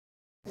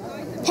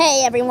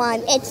Hey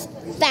everyone, it's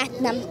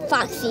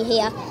Foxy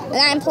here, and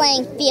I'm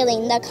playing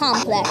Feeling the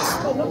Complex.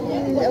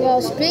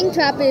 Well,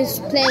 Springtrap is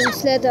playing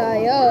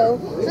Slither.io.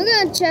 I'm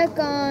gonna check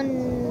on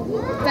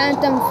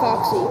Phantom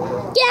Foxy.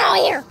 Get out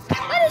of here!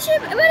 What is he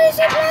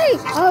playing?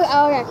 Oh,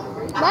 okay.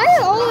 Why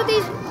are all of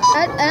these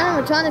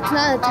animatronics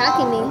not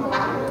attacking me?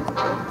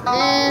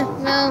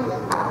 Well,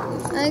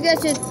 I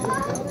guess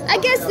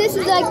this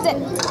is like the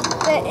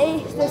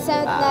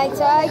 7th night,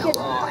 so I could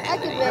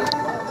win.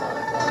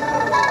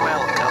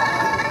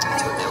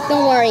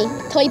 Don't worry,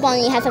 Toy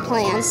Bonnie has a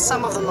plan.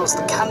 Some of the most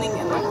cunning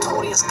and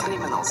notorious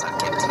criminals are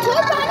kept here.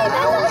 Toy Bonnie,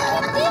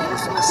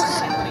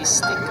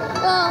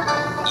 well,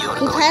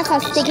 he plans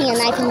on sticking a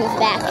knife in his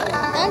back.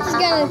 I'm just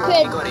gonna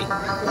quit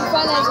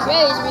Finance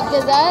Race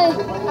because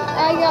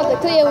I got the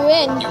clear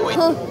win.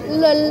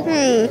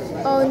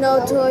 Oh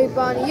no, Toy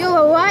Bonnie, you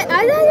were right.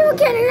 I thought you were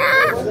kidding.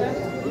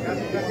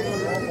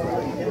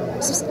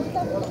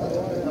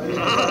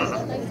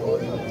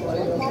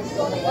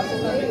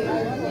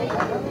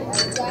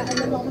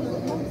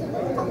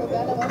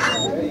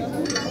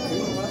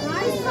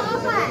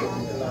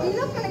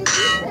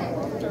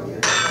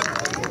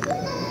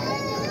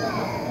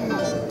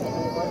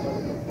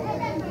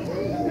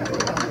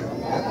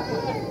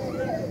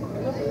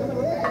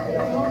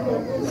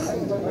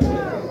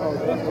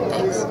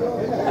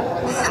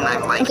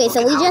 Okay, so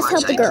we just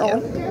helped the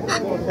girl.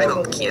 I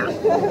don't care.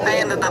 I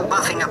ended up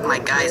buffing up my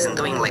guys and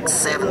doing like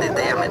 70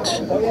 damage.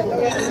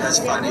 Hey, that's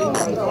funny.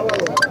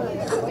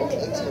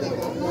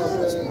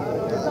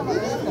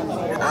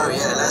 Oh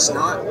yeah, that's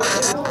not.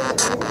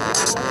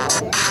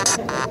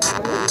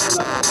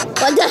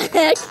 What the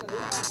heck?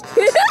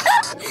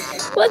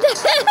 What the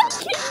heck?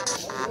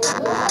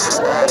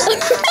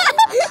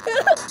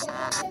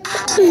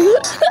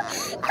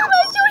 Am I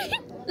doing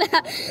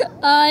that?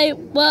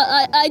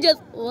 I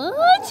just,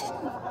 what?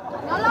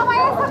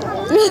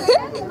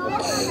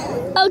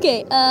 Okay,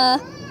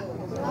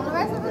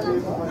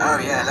 Oh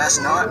yeah, that's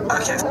not.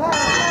 Okay.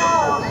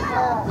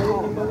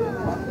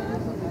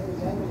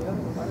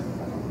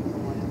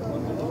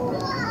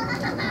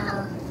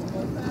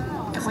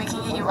 If we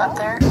can get you up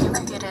there, you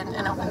can get in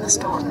and open this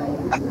door.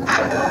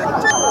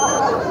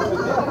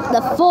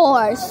 The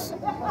Force.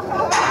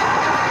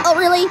 Oh,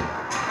 really?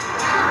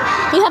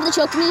 You have to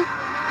choke me?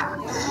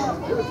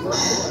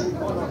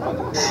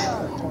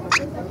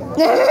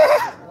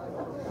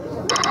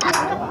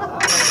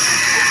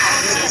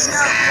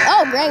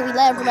 Oh, great, we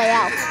let everybody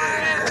out.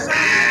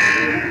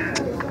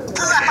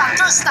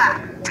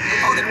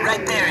 Hold it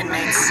right there,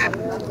 inmates.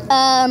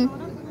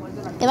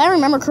 If I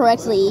remember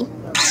correctly,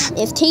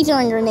 it's taser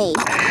and grenade.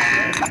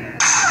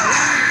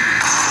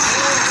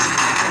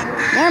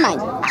 Never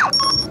mind.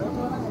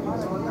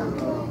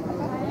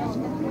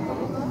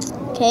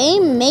 Okay,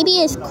 maybe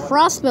it's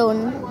crossbow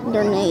and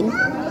grenade.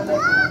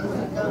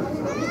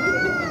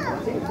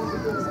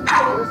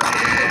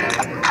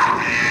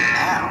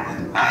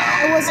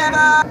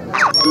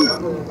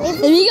 If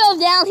he goes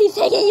down, he's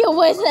taking you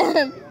with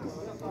him.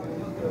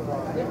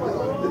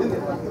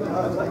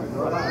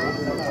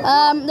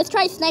 Let's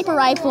try sniper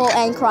rifle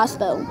and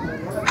crossbow.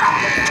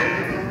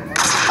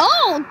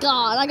 Oh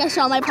god, I got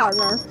shot my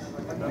partner.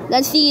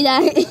 Let's see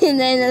that in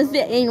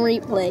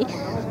replay.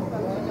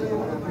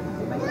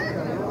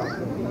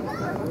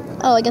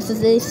 Oh, I guess it's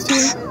these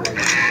two.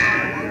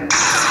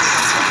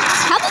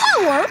 How did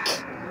that work?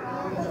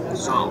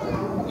 So,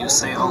 you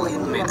say all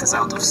inmate is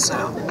out of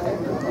cell.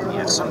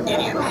 Yeah, some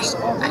idiot. Hey,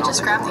 I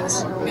just grabbed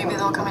these. Maybe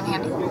they'll come in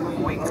handy.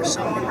 Waiting for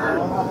someone, or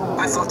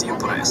I thought you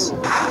press.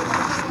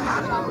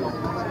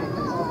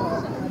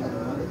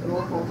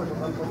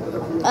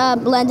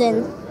 Blend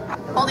in.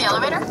 Hold the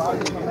elevator?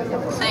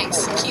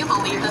 Thanks. Can you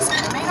believe this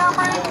inmate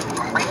outbreak?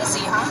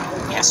 Crazy, huh?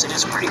 Yes, it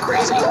is pretty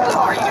crazy.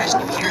 How are you guys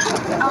new here?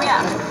 Oh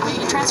yeah,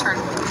 we transferred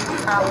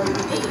from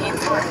the 8th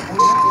floor.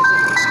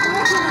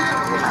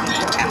 From the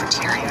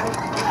cafeteria.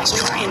 Nice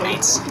try,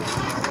 inmates.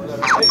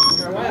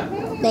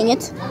 Dang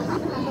it.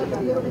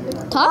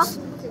 Toss?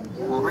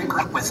 We'll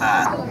regroup with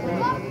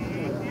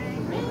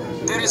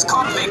there is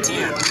convict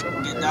here.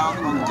 Get down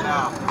on the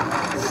ground.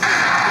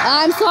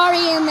 I'm sorry,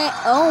 inmate.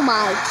 Oh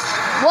my.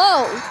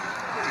 Whoa.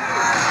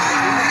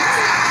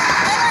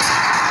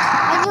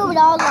 I knew it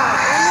all along.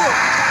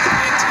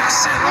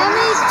 Let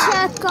me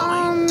check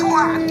on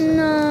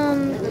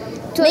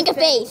Make a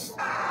face.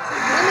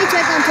 Let me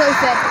check on Toy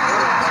Fit.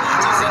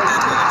 Do you think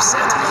that will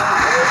upset me?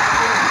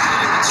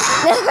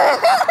 He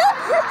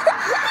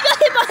got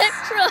hit by a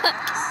truck.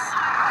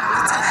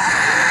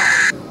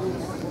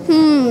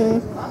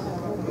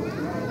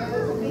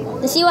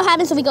 Let's see what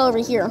happens if we go over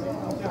here.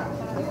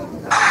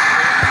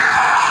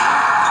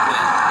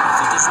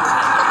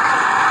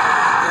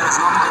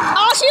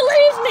 Oh, she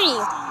leaves me!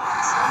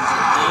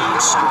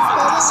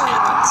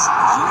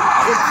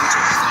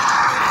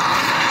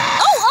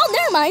 Oh,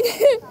 never mind.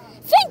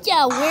 Thank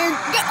you, weird.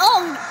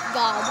 Oh,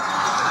 God.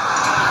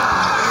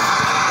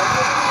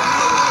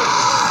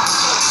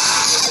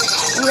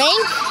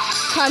 Rank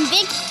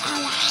convict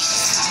allies.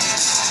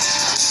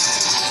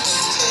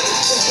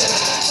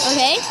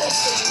 Okay.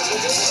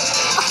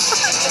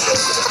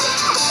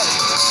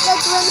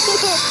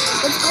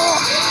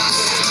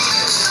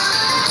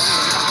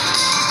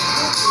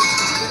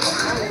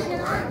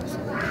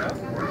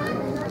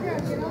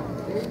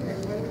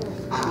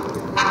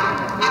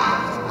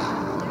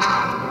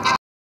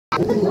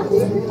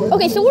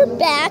 Okay, so we're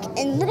back,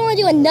 and we're going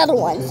to do another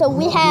one. So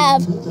we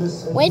have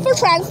wait for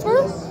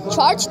transfer,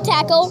 charge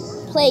tackle,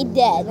 play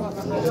dead.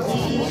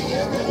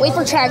 Wait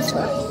for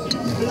transfer.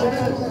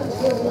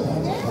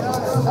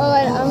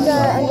 Alright, I'm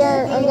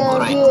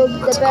gonna do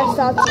the best option.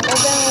 I'm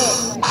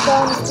gonna go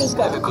on the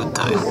speaker. Have a good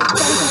time.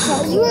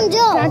 You and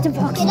Joe, Phantom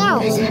Foxy. get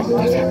out. How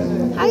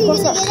are you going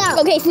to get out?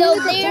 Okay, so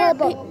there.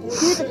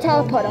 Use the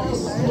teleporter.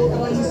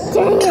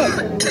 Dang it.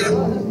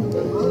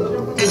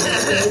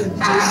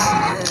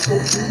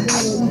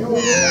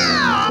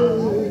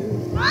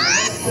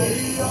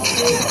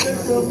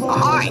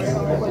 Hi.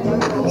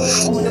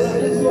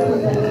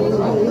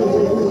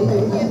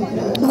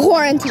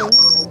 Quarantine.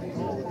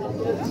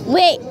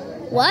 Wait,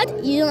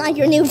 what? You don't like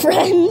your new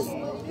friends?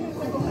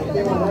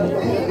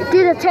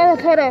 Do the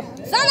teleporter.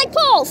 Sonic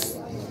Pulse!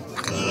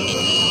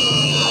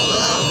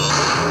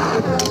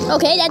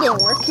 Okay, that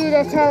didn't work. Do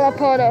the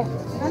teleporter.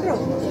 Andrew,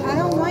 I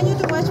don't want you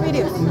to watch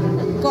videos.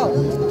 Go.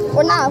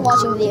 We're not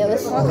watching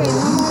videos. Okay,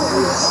 no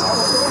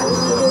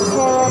Do the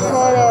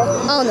teleporter.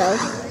 Oh no.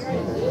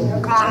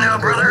 Come on now,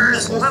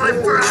 brothers. Let me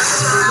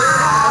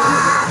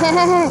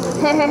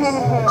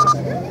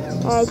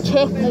I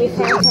checked you,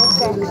 Phantom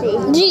Foxy.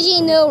 GG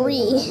no re.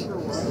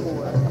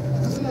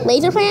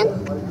 Laser fan?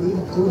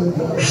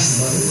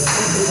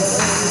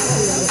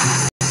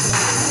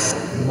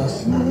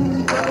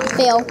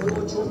 Fail.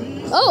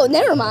 Oh,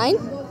 never mind.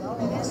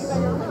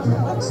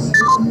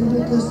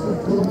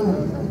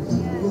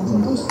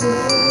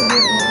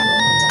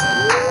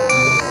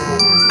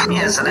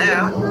 Yes,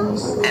 hello.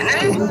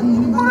 Henry?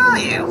 Where are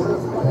you?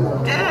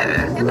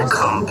 Yeah, in the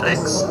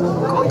complex.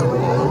 Got the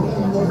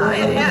wall. Oh,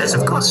 yes,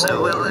 of course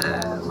so. Well,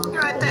 be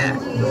right there.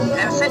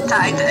 Sit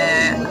tight,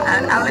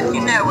 and I'll let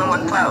you know when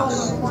we're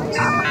close.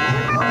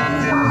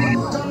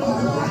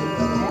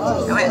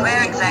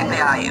 Where exactly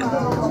are you?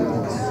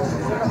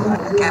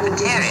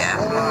 Cafeteria?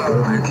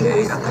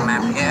 Okay, got the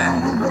map here.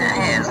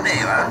 Yes, there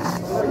you are.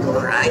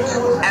 Right.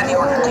 How do you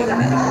want to do this?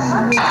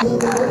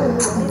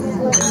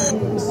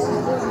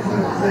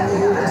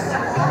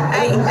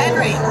 Hey,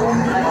 Henry!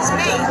 It's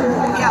me!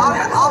 Yeah,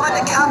 I'm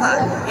undercover.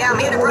 Yeah, I'm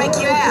here to break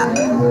you out.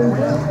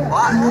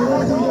 What?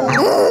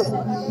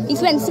 He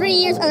spent 3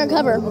 years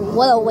undercover.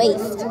 What a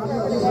waste.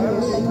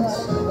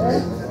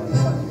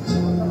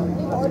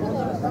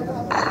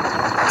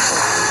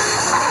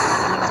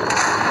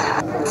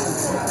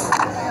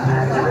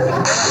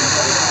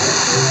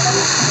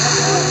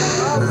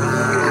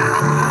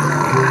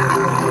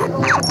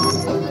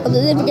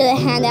 If you're gonna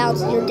hand out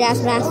your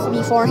gas masks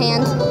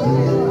beforehand.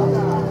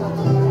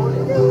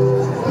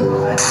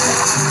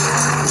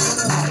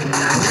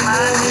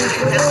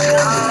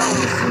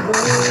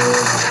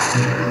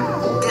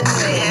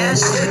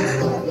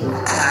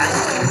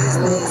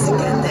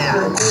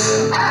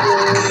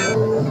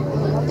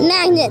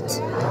 Magnet.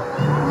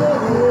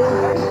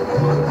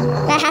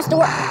 That has to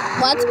work.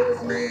 What?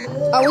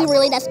 Are we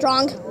really that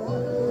strong?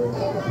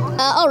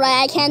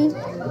 Alright, I can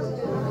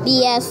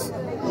BS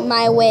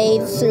my way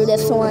through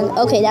this one.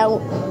 Okay, that.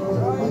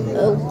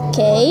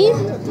 Okay.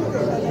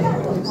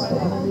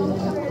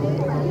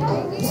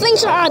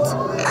 Slingshot!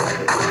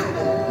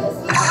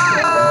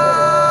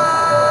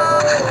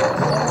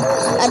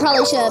 I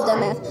probably should have done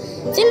that.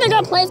 Seems like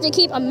a place to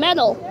keep a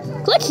medal.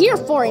 Click here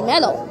for a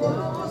medal.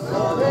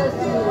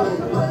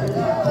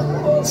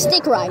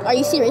 Stick ride. Are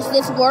you serious?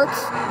 This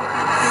works?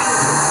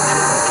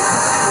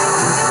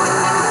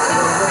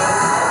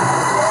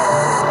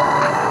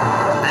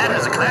 That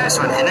was a close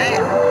one, Henry.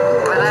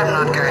 But I'm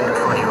not going to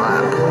pull you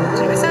up.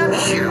 See, without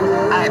you,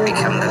 I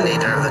become the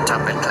leader of the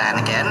Tuppet clan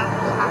again.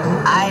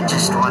 I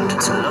just wanted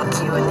to look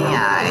you in the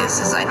eyes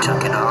as I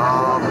took it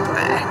all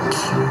back.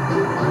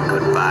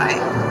 Goodbye.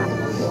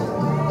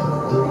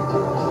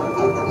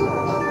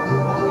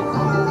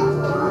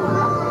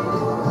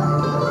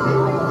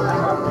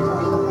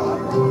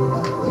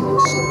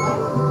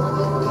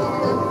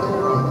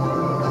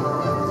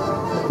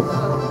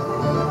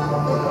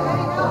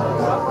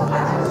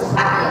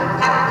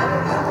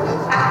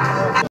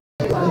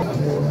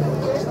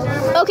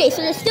 Okay,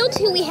 so there's still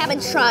two we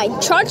haven't tried.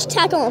 Charge,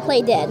 tackle, and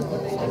play dead.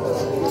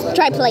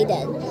 Try play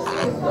dead.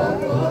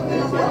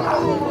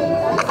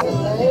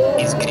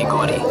 It's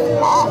Grigori.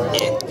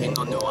 Yeah, and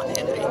no one,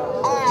 Henry.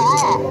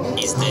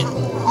 He's dead.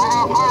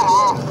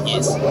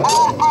 Yes.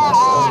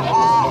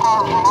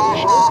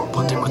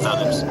 Put him with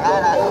others.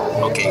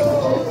 Okay.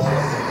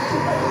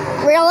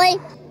 Really?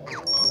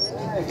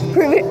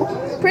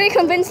 Pretty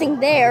convincing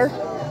there.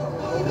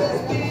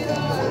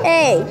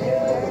 Hey,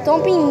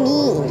 don't be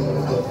mean.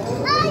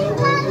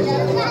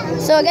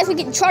 So I guess we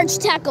can charge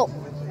tackle.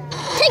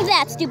 Take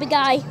that, stupid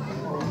guy.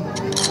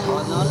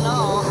 Oh,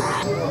 no.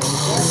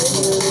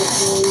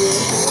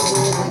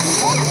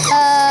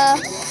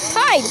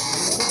 Hide.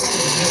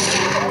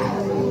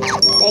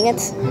 Dang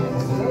it.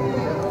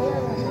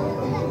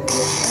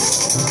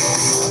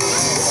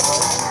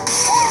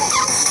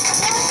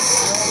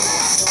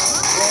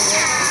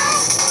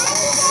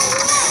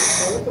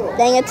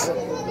 Dang it.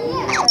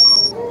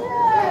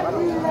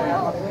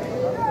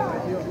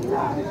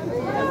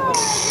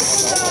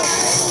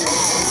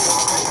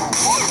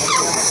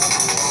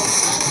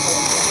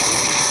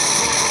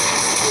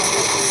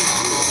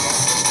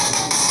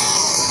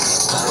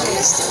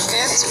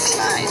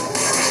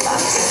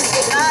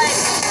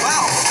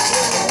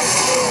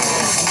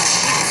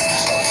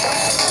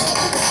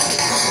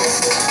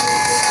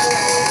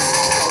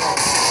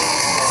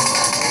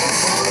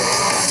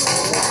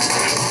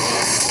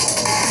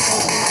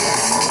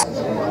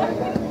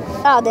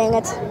 Oh, dang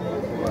it.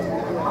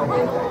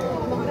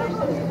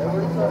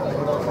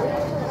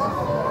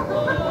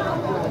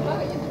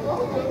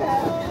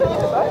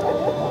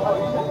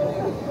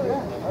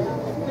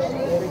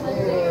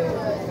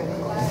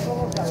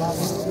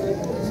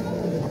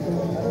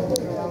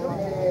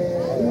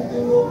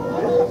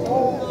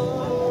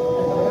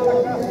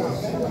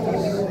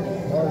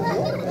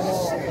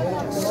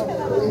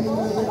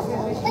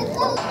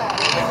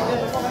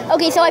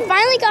 Okay, so I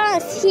finally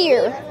got us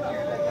here.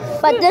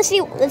 But let's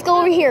go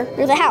over here.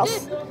 There's a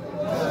house.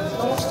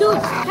 Dude,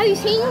 have you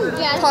seen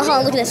Jasmine? Hold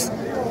on, look at this.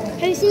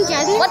 Have you seen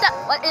Jasmine? What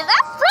is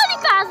that Freddy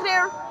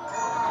Fazbear?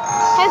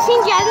 Have you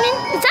seen Jasmine?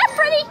 Is that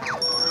Freddy?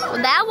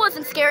 Well, that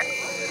wasn't scary.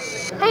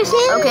 Have you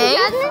seen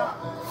Jasmine?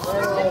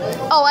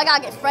 Oh, I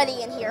gotta get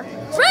Freddy in here.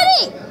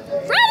 Freddy!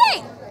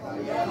 Freddy!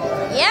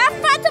 Yeah,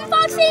 Phantom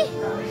Foxy?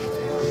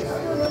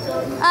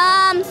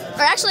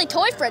 Or actually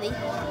Toy Freddy.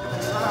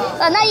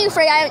 Not you,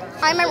 Freddy.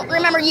 I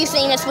remember you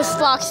saying this was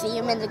Foxy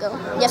a minute ago.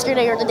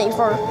 Yesterday or the day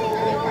before.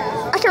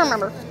 I can't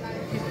remember.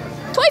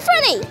 Toy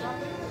Freddy!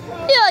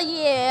 Yeah,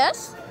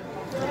 yes.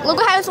 Look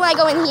what happens when I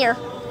go in here.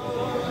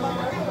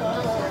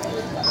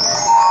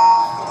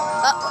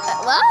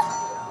 What?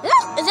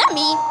 Is that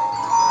me?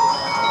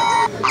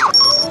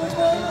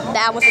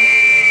 That wasn't...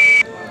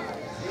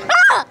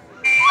 Ah!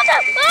 What the...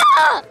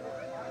 Ah!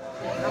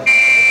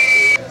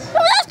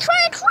 Oh, that's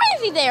kind of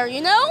crazy there,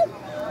 you know?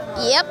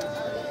 Yep.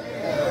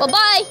 Well,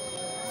 bye.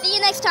 See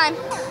you next time.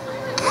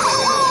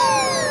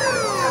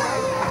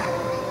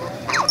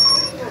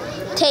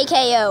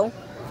 TKO.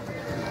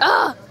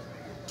 Ugh.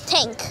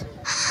 Tank.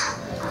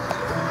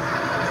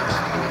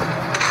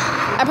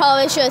 I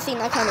probably should have seen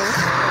that coming.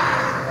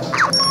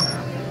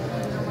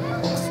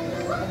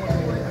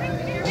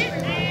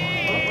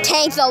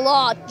 Tanks a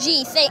lot.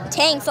 Gee,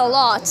 tanks a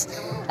lot.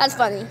 That's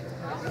funny.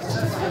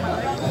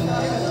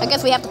 I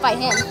guess we have to fight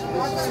him.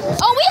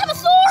 Oh, we have a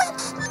sword!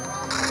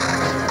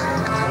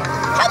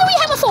 How do we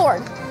have a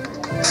sword?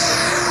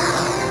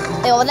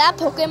 Oh, that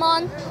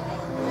Pokemon?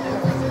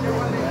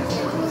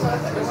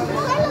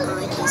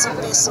 He's in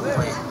there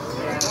somewhere.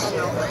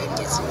 Cannot let him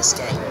get through this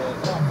gate.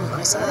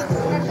 Nice, huh?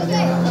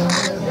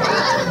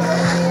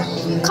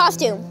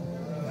 Costume.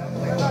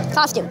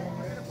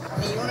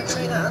 Hey, you want to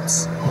trade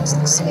ups? This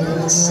looks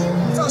serious.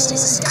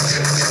 Frosty's a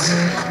scatter.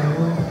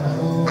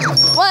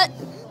 What?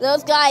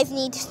 Those guys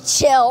need to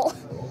chill.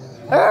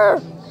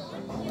 Urgh.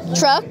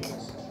 Truck.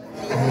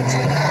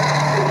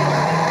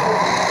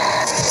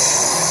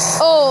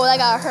 Oh, that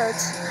got hurt.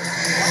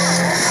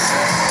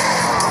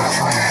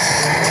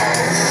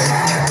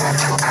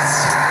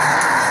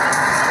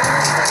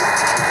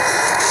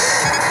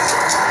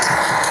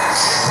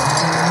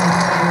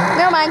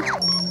 Never mind.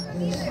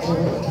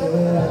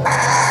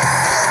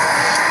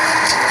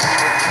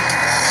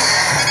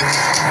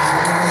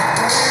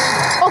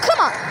 Oh, come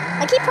on.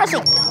 I keep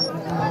pressing.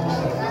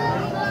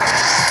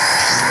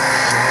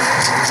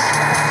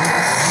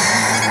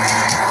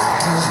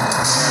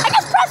 I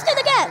just pressed it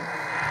again.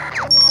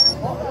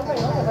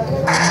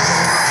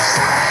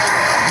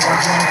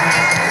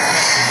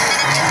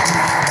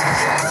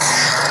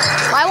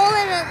 Why won't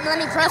it let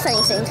me press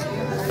anything?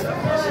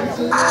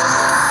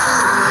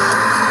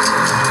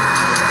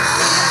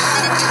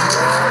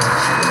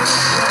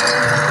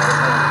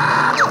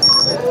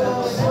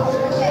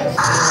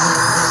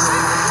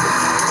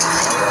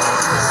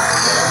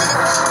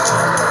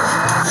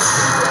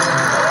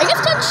 I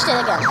just touched it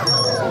again.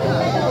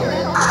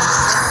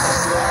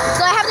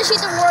 So I have to shoot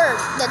the word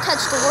that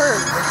touched the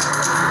word.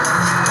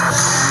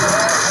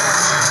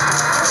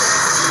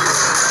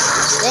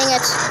 Dang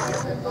it.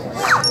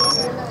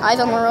 Eyes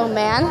on the road,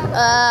 man.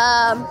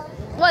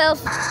 What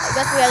else? I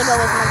guess we gotta go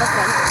with my best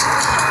friend.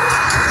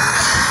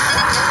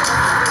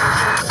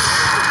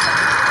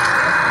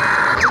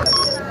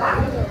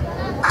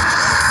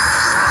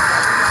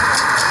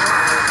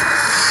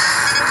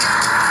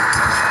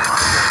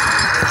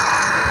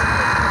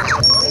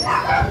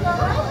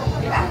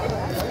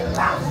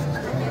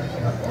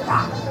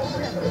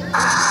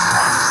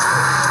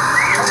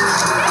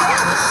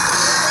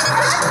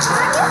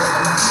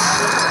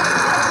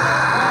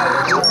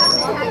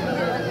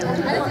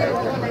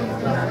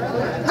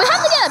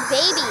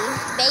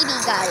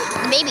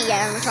 Baby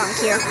animatronic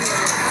here.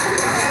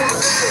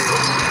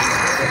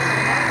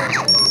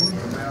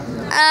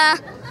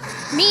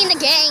 Me and the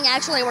gang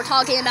actually were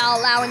talking about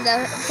allowing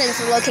the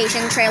sensitive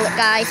location trailer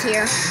guys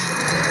here.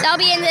 That'll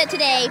be the end of it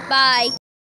today. Bye.